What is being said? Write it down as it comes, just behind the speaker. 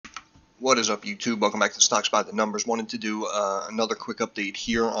What is up, YouTube? Welcome back to Stocks by the Numbers. Wanted to do another quick update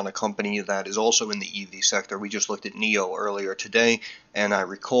here on a company that is also in the EV sector. We just looked at NIO earlier today, and I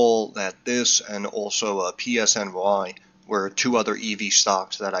recall that this and also PSNY were two other EV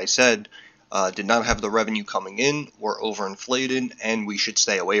stocks that I said did not have the revenue coming in, were overinflated, and we should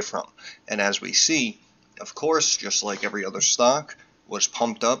stay away from. And as we see, of course, just like every other stock, was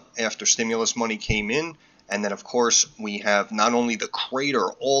pumped up after stimulus money came in. And then, of course, we have not only the crater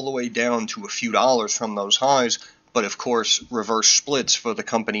all the way down to a few dollars from those highs, but, of course, reverse splits for the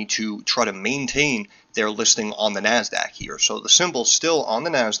company to try to maintain their listing on the NASDAQ here. So the symbol's still on the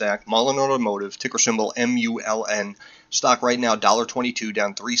NASDAQ, Mullen Automotive, ticker symbol MULN. Stock right now, $1.22,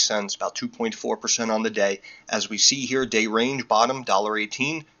 down 3 cents, about 2.4% on the day. As we see here, day range, bottom,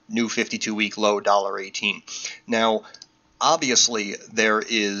 $1.18, new 52-week low, $1.18. Now, obviously, there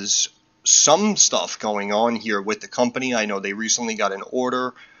is some stuff going on here with the company. I know they recently got an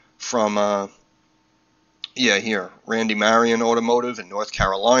order from Randy Marion Automotive in North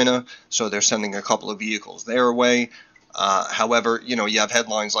Carolina, so they're sending a couple of vehicles their way. However, you have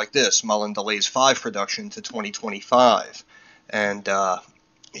headlines like this: Mullen delays 5 production to 2025, and I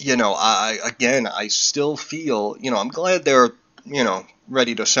still feel, I'm glad they're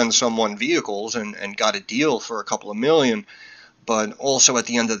ready to send someone vehicles and got a deal for a couple of million. But also at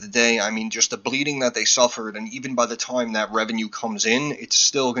the end of the day, I mean, just the bleeding that they suffered, and even by the time that revenue comes in, it's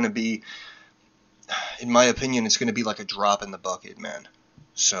still going to be, in my opinion, it's going to be like a drop in the bucket, man.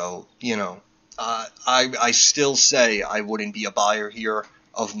 So, I still say I wouldn't be a buyer here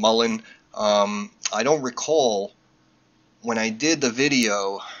of Mullen. I don't recall when I did the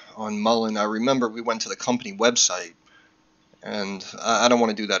video on Mullen, I remember we went to the company website. And I don't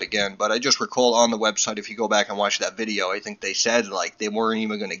want to do that again, but I just recall on the website, if you go back and watch that video, I think they said like they weren't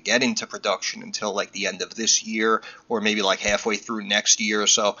even going to get into production until like the end of this year or maybe like halfway through next year.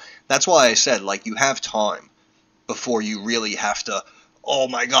 So that's why I said like you have time before you really have to, oh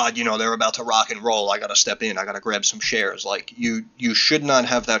my God, they're about to rock and roll. I got to step in. I got to grab some shares. Like you should not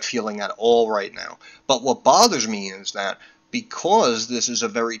have that feeling at all right now. But what bothers me is that because this is a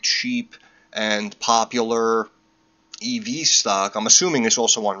very cheap and popular EV stock, I'm assuming it's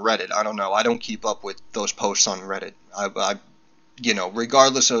also on Reddit. I don't know. I don't keep up with those posts on Reddit.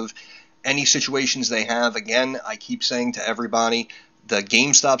 Regardless of any situations they have, again, I keep saying to everybody, the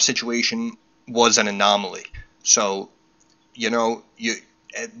GameStop situation was an anomaly. So,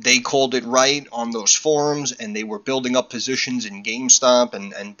 they called it right on those forums, and they were building up positions in GameStop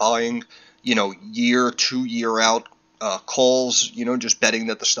and buying, year, 2 year out calls, just betting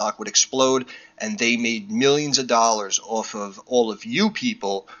that the stock would explode, and they made millions of dollars off of all of you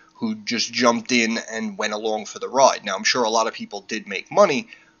people who just jumped in and went along for the ride. Now, I'm sure a lot of people did make money,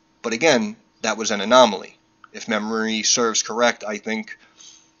 but again, that was an anomaly. If memory serves correct, I think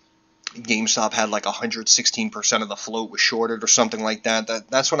GameStop had like 116% of the float was shorted or something like that.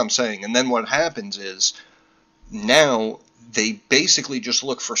 That's what I'm saying. And then what happens is now they basically just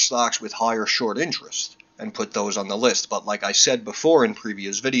look for stocks with higher short interest and put those on the list. But like I said before in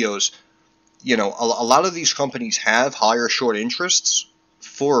previous videos, a lot of these companies have higher short interests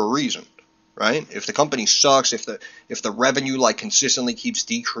for a reason, right? If the company sucks, if the revenue like consistently keeps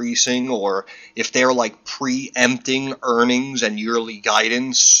decreasing, or if they're like preempting earnings and yearly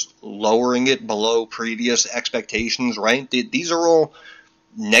guidance, lowering it below previous expectations, right? These are all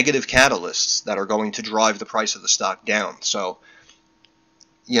negative catalysts that are going to drive the price of the stock down. So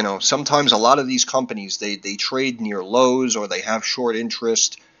sometimes a lot of these companies, they trade near lows or they have short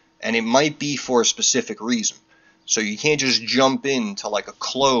interest, and it might be for a specific reason. So you can't just jump into like a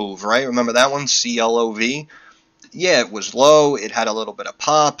Clove, right? Remember that one, CLOV? Yeah, it was low. It had a little bit of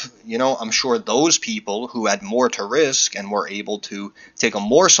pop. I'm sure those people who had more to risk and were able to take a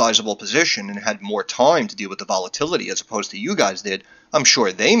more sizable position and had more time to deal with the volatility as opposed to you guys did, I'm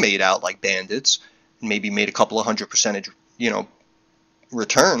sure they made out like bandits and maybe made a couple of 100%,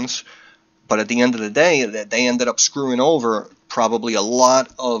 returns, but at the end of the day, they ended up screwing over probably a lot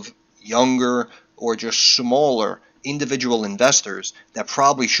of younger or just smaller individual investors that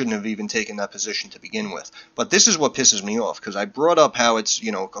probably shouldn't have even taken that position to begin with. But this is what pisses me off, because I brought up how it's,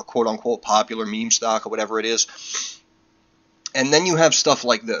 a quote-unquote popular meme stock or whatever it is, and then you have stuff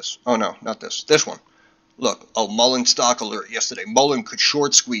like this. Oh, no, not this. This one. Look, Mullen stock alert yesterday. Mullen could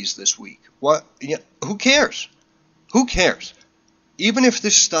short squeeze this week. What? Yeah, who cares? Who cares? Even if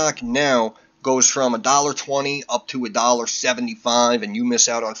this stock now goes from $1.20 up to $1.75 and you miss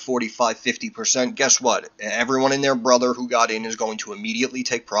out on 45–50%, guess what? Everyone and their brother who got in is going to immediately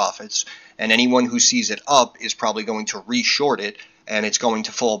take profits, and anyone who sees it up is probably going to re-short it, and it's going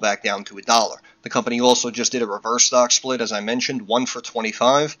to fall back down to $1. The company also just did a reverse stock split, as I mentioned, 1 for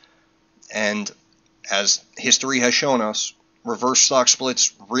 25. And as history has shown us, reverse stock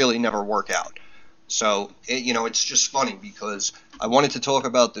splits really never work out. So, it's just funny because I wanted to talk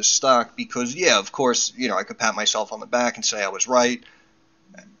about this stock because, yeah, of course, I could pat myself on the back and say I was right,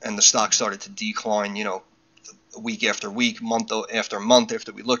 and the stock started to decline, week after week, month after month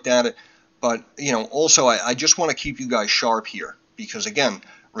after we looked at it. But, also I just want to keep you guys sharp here because, again,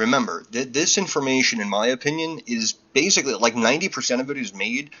 remember, this information, in my opinion, is basically like 90% of it is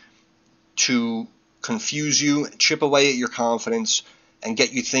made to confuse you, chip away at your confidence, and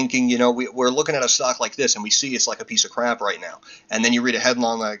get you thinking, we're looking at a stock like this and we see it's like a piece of crap right now. And then you read a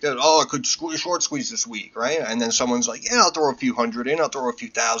headline like that, oh, it could short squeeze this week, right? And then someone's like, yeah, I'll throw a few hundred in, I'll throw a few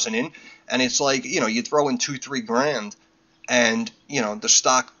thousand in. And it's like, you throw in 2-3 grand and, the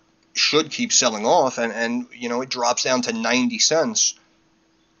stock should keep selling off and it drops down to 90 cents.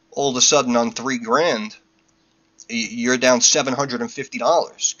 All of a sudden on 3 grand, you're down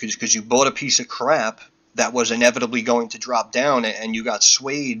 $750 because you bought a piece of crap that was inevitably going to drop down and you got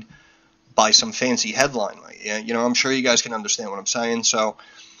swayed by some fancy headline. I'm sure you guys can understand what I'm saying. So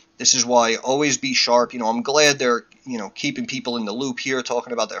this is why always be sharp. I'm glad they're, keeping people in the loop here,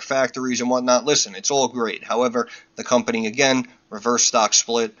 talking about their factories and whatnot. Listen, it's all great. However, the company, again, reverse stock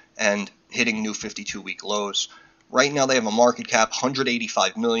split and hitting new 52-week lows. Right now they have a market cap,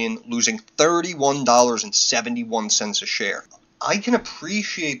 $185 million, losing $31.71 a share. I can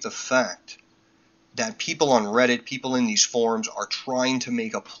appreciate the fact that people on Reddit, people in these forums, are trying to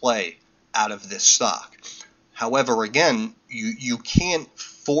make a play out of this stock. However, again, you can't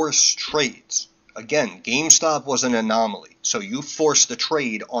force trades. Again, GameStop was an anomaly, so you forced the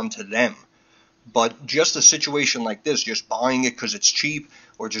trade onto them. But just a situation like this, just buying it because it's cheap,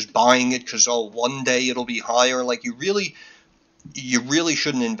 or just buying it because, one day it'll be higher, like you really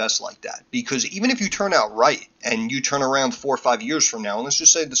shouldn't invest like that. Because even if you turn out right, and you turn around 4 or 5 years from now, and let's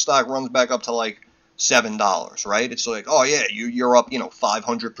just say the stock runs back up to like $7, right? It's like, oh yeah, you're up,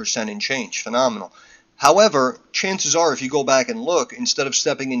 500% in change. Phenomenal. However, chances are if you go back and look, instead of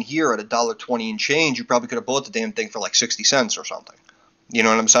stepping in here at $1.20 in change, you probably could have bought the damn thing for like 60 cents or something. You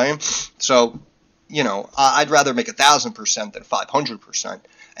know what I'm saying? So, I'd rather make 1,000% than 500%.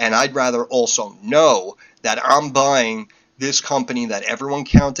 And I'd rather also know that I'm buying this company that everyone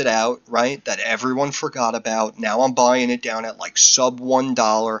counted out, right? That everyone forgot about. Now I'm buying it down at like sub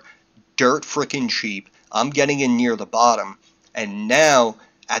 $1, dirt freaking cheap. I'm getting in near the bottom. And now,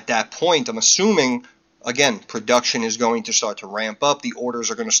 at that point, I'm assuming, again, production is going to start to ramp up. The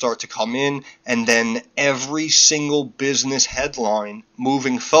orders are going to start to come in. And then every single business headline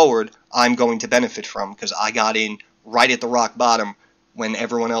moving forward, I'm going to benefit from because I got in right at the rock bottom when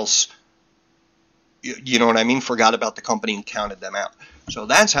everyone else, you know what I mean, forgot about the company and counted them out. So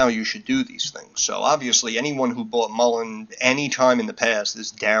that's how you should do these things. So obviously anyone who bought Mullen any time in the past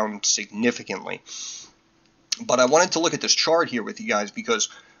is down significantly. But I wanted to look at this chart here with you guys because,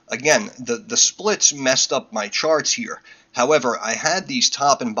 again, the splits messed up my charts here. However, I had these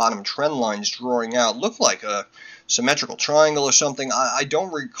top and bottom trend lines drawing out. Looked like a symmetrical triangle or something. I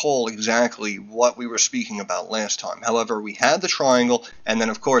don't recall exactly what we were speaking about last time. However, we had the triangle, and then,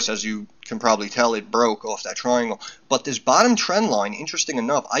 of course, as you can probably tell, it broke off that triangle. But this bottom trend line, interesting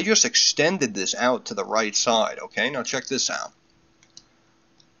enough, I just extended this out to the right side. Okay, now check this out.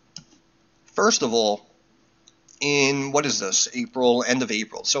 First of all, in, what is this, April, end of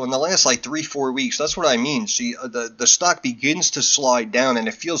April. So in the last like 3-4 weeks, that's what I mean. See, the stock begins to slide down, and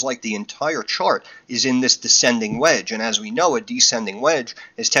it feels like the entire chart is in this descending wedge. And as we know, a descending wedge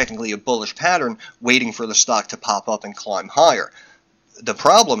is technically a bullish pattern waiting for the stock to pop up and climb higher. The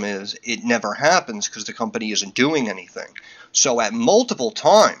problem is it never happens because the company isn't doing anything. So at multiple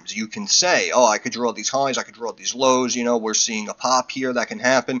times you can say, oh, I could draw these highs, I could draw these lows, we're seeing a pop here that can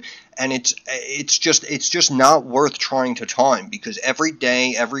happen, and it's just not worth trying to time because every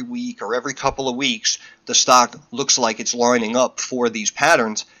day, every week, or every couple of weeks the stock looks like it's lining up for these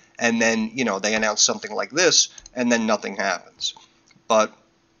patterns, and then they announce something like this and then nothing happens. But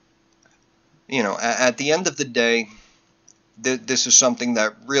at the end of the day, this is something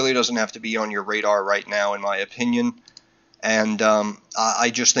that really doesn't have to be on your radar right now, in my opinion. And I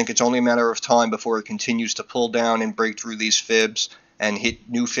just think it's only a matter of time before it continues to pull down and break through these fibs and hit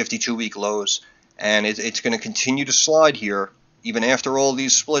new 52-week lows. And it's going to continue to slide here, even after all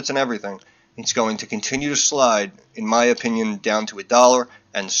these splits and everything. It's going to continue to slide, in my opinion, down to $1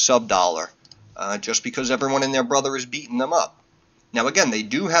 and sub-$1, just because everyone and their brother is beating them up. Now, again, they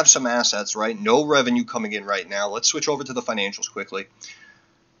do have some assets, right? No revenue coming in right now. Let's switch over to the financials quickly.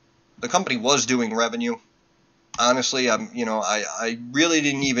 The company was doing revenue. Honestly, I really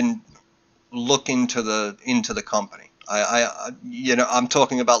didn't even look into the company. I'm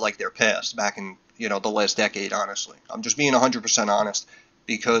talking about like their past back in, the last decade, honestly. I'm just being 100% honest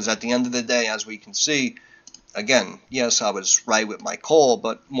because at the end of the day, as we can see, again, yes, I was right with my call,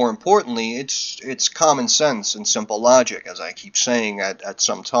 but more importantly, it's common sense and simple logic, as I keep saying at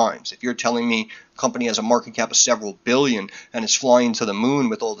some times. If you're telling me a company has a market cap of several billion and is flying to the moon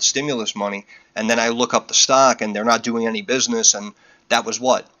with all the stimulus money, and then I look up the stock and they're not doing any business, and that was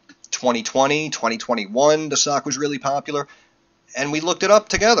what? 2020, 2021, the stock was really popular, and we looked it up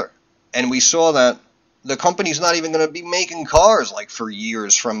together, and we saw that the company's not even going to be making cars like for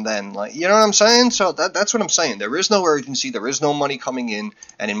years from then. Like, you know what I'm saying? So that's what I'm saying. There is no urgency. There is no money coming in.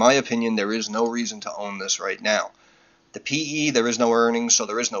 And in my opinion, there is no reason to own this right now. The PE, there is no earnings, so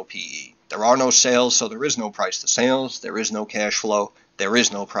there is no PE. There are no sales, so there is no price to sales. There is no cash flow. There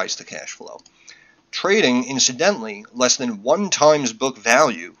is no price to cash flow. Trading, incidentally, less than 1 times book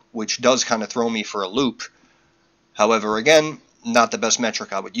value, which does kind of throw me for a loop. However, again, not the best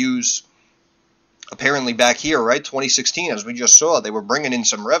metric I would use. Apparently back here, right, 2016, as we just saw, they were bringing in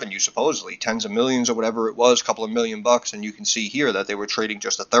some revenue, supposedly, tens of millions or whatever it was, a couple of $1 million, and you can see here that they were trading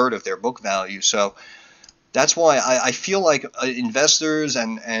just a third of their book value. So that's why I feel like investors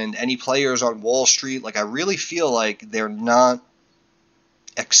and any players on Wall Street, like I really feel like they're not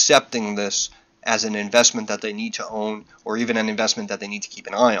accepting this as an investment that they need to own or even an investment that they need to keep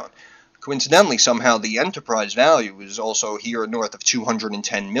an eye on. Coincidentally, somehow the enterprise value is also here north of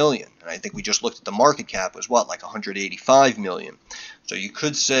 210 million. And I think we just looked at the market cap was what, like 185 million. So you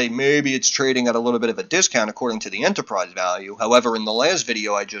could say maybe it's trading at a little bit of a discount according to the enterprise value. However, in the last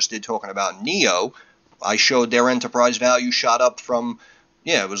video I just did talking about NIO, I showed their enterprise value shot up from,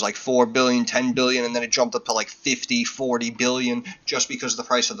 it was like 4 billion, 10 billion, and then it jumped up to like 50, 40 billion just because the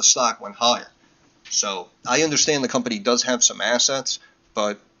price of the stock went higher. So I understand the company does have some assets,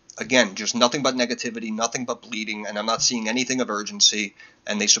 but again, just nothing but negativity, nothing but bleeding, and I'm not seeing anything of urgency.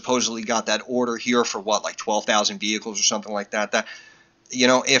 And they supposedly got that order here for what, like 12,000 vehicles or something like that. That,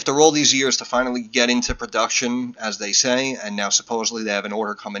 after all these years to finally get into production, as they say, and now supposedly they have an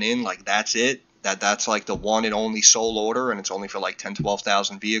order coming in, like that's it. That's like the one and only sole order, and it's only for like 10,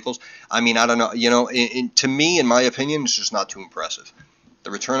 12,000 vehicles. I mean, I don't know. To me, in my opinion, it's just not too impressive. The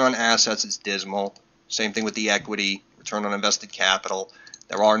return on assets is dismal. Same thing with the equity, return on invested capital.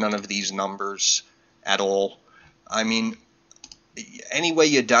 There are none of these numbers at all. I mean, any way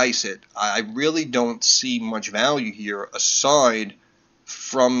you dice it, I really don't see much value here aside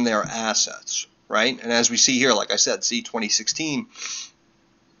from their assets, right? And as we see here, like I said, see 2016,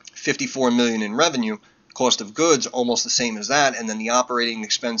 54 million in revenue, cost of goods almost the same as that, and then the operating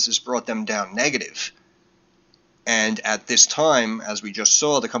expenses brought them down negative. And at this time, as we just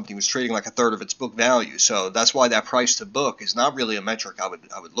saw, the company was trading like a third of its book value. So that's why that price to book is not really a metric I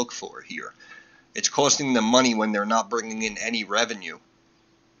would look for here. It's costing them money when they're not bringing in any revenue.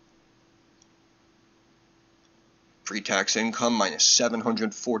 Pre-tax income minus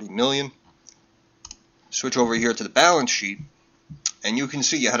 740 million. Switch over here to the balance sheet, and you can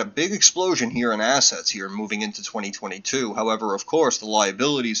see you had a big explosion here in assets here moving into 2022. However, of course, the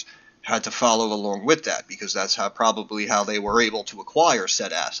liabilities had to follow along with that because that's probably how they were able to acquire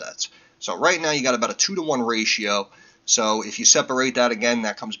said assets. So right now you got about a 2-to-1 ratio. So if you separate that again,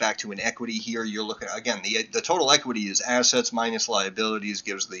 that comes back to an equity here. You're looking, again, the total equity is assets minus liabilities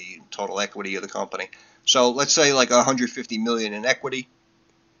gives the total equity of the company. So let's say like 150 million in equity.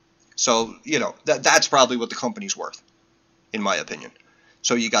 So, that's probably what the company's worth, in my opinion.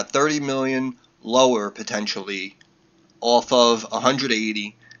 So you got 30 million lower potentially off of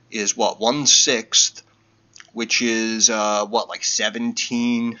 180 is what, 1/6, which is like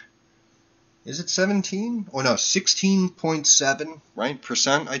 17, is it 17? Oh no, 16.7, right,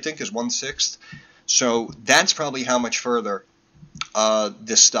 percent, I think, is 1/6. So that's probably how much further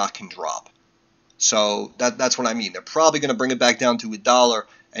this stock can drop. So that's what I mean. They're probably going to bring it back down to $1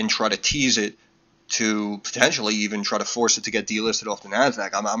 and try to tease it to potentially even try to force it to get delisted off the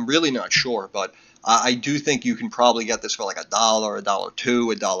NASDAQ. I'm really not sure, but I do think you can probably get this for like $1,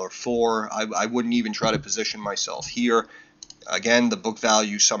 $1.02, $1.04. I wouldn't even try to position myself here. Again, the book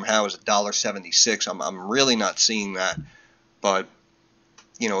value somehow is $1.76. I'm really not seeing that. But,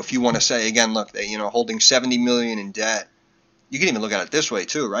 if you want to say, again, look, holding 70 million in debt, you can even look at it this way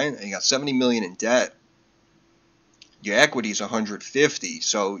too, right? You got 70 million in debt. Your equity is 150.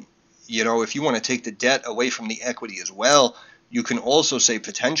 So, if you want to take the debt away from the equity as well, you can also say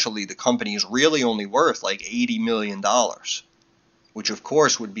potentially the company is really only worth like $80 million, which of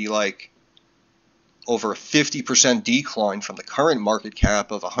course would be like over a 50% decline from the current market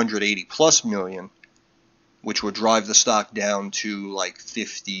cap of 180 plus million. which would drive the stock down to like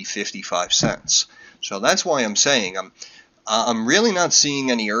 50, 55 cents. So that's why I'm saying I'm really not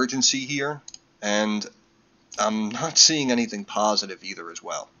seeing any urgency here, and I'm not seeing anything positive either as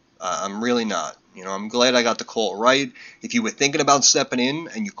well. I'm really not. You know, I'm glad I got the call right. If you were thinking about stepping in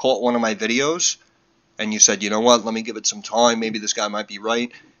and you caught one of my videos and you said, you know what, let me give it some time, maybe this guy might be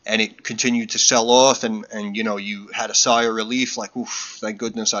right, and it continued to sell off, and you know, you had a sigh of relief, like, oof, thank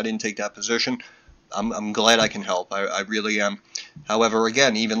goodness I didn't take that position. I'm glad I can help. I really am. However,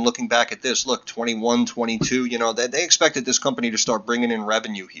 again, even looking back at this, look, 21, 22, you know, they expected this company to start bringing in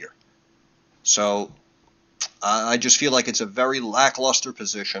revenue here. So I just feel like it's a very lackluster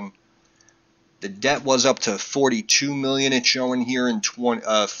position. The debt was up to 42 million. It's showing here in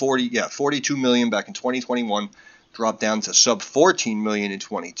 42 million back in 2021. Dropped down to sub 14 million in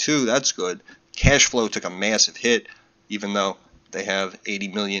 22. That's good. Cash flow took a massive hit, even though they have 80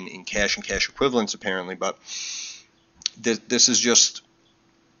 million in cash and cash equivalents apparently. But this is just,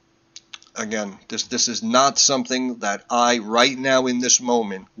 again, this is not something that I, right now in this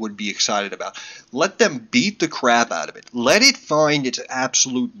moment, would be excited about. Let them beat the crap out of it. Let it find its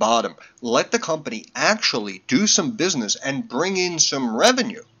absolute bottom. Let the company actually do some business and bring in some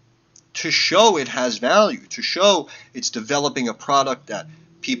revenue to show it has value, to show it's developing a product that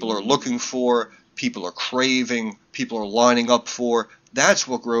people are looking for, people are craving, people are lining up for. That's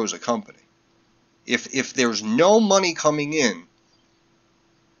what grows a company. If there's no money coming in,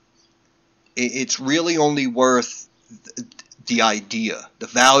 it's really only worth the idea. The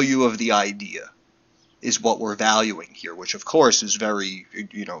value of the idea is what we're valuing here, which of course is very,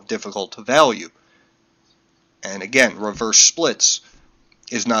 you know, difficult to value. And again, reverse splits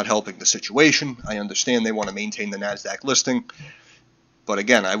is not helping the situation. I understand they want to maintain the NASDAQ listing. But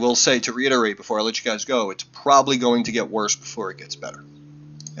again, I will say, to reiterate before I let you guys go, it's probably going to get worse before it gets better.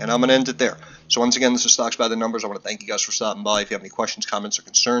 And I'm going to end it there. So once again, this is Stocks by the Numbers. I want to thank you guys for stopping by. If you have any questions, comments, or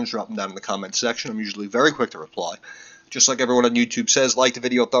concerns, drop them down in the comments section. I'm usually very quick to reply. Just like everyone on YouTube says, like the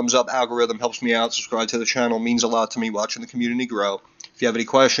video, thumbs up, algorithm helps me out. Subscribe to the channel, means a lot to me, watching the community grow. If you have any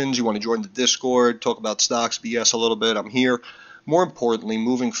questions, you want to join the Discord, talk about stocks, BS a little bit, I'm here. More importantly,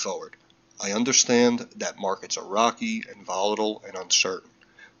 moving forward, I understand that markets are rocky and volatile and uncertain.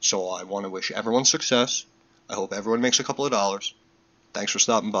 So I want to wish everyone success. I hope everyone makes a couple of dollars. Thanks for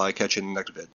stopping by. Catch you in the next vid.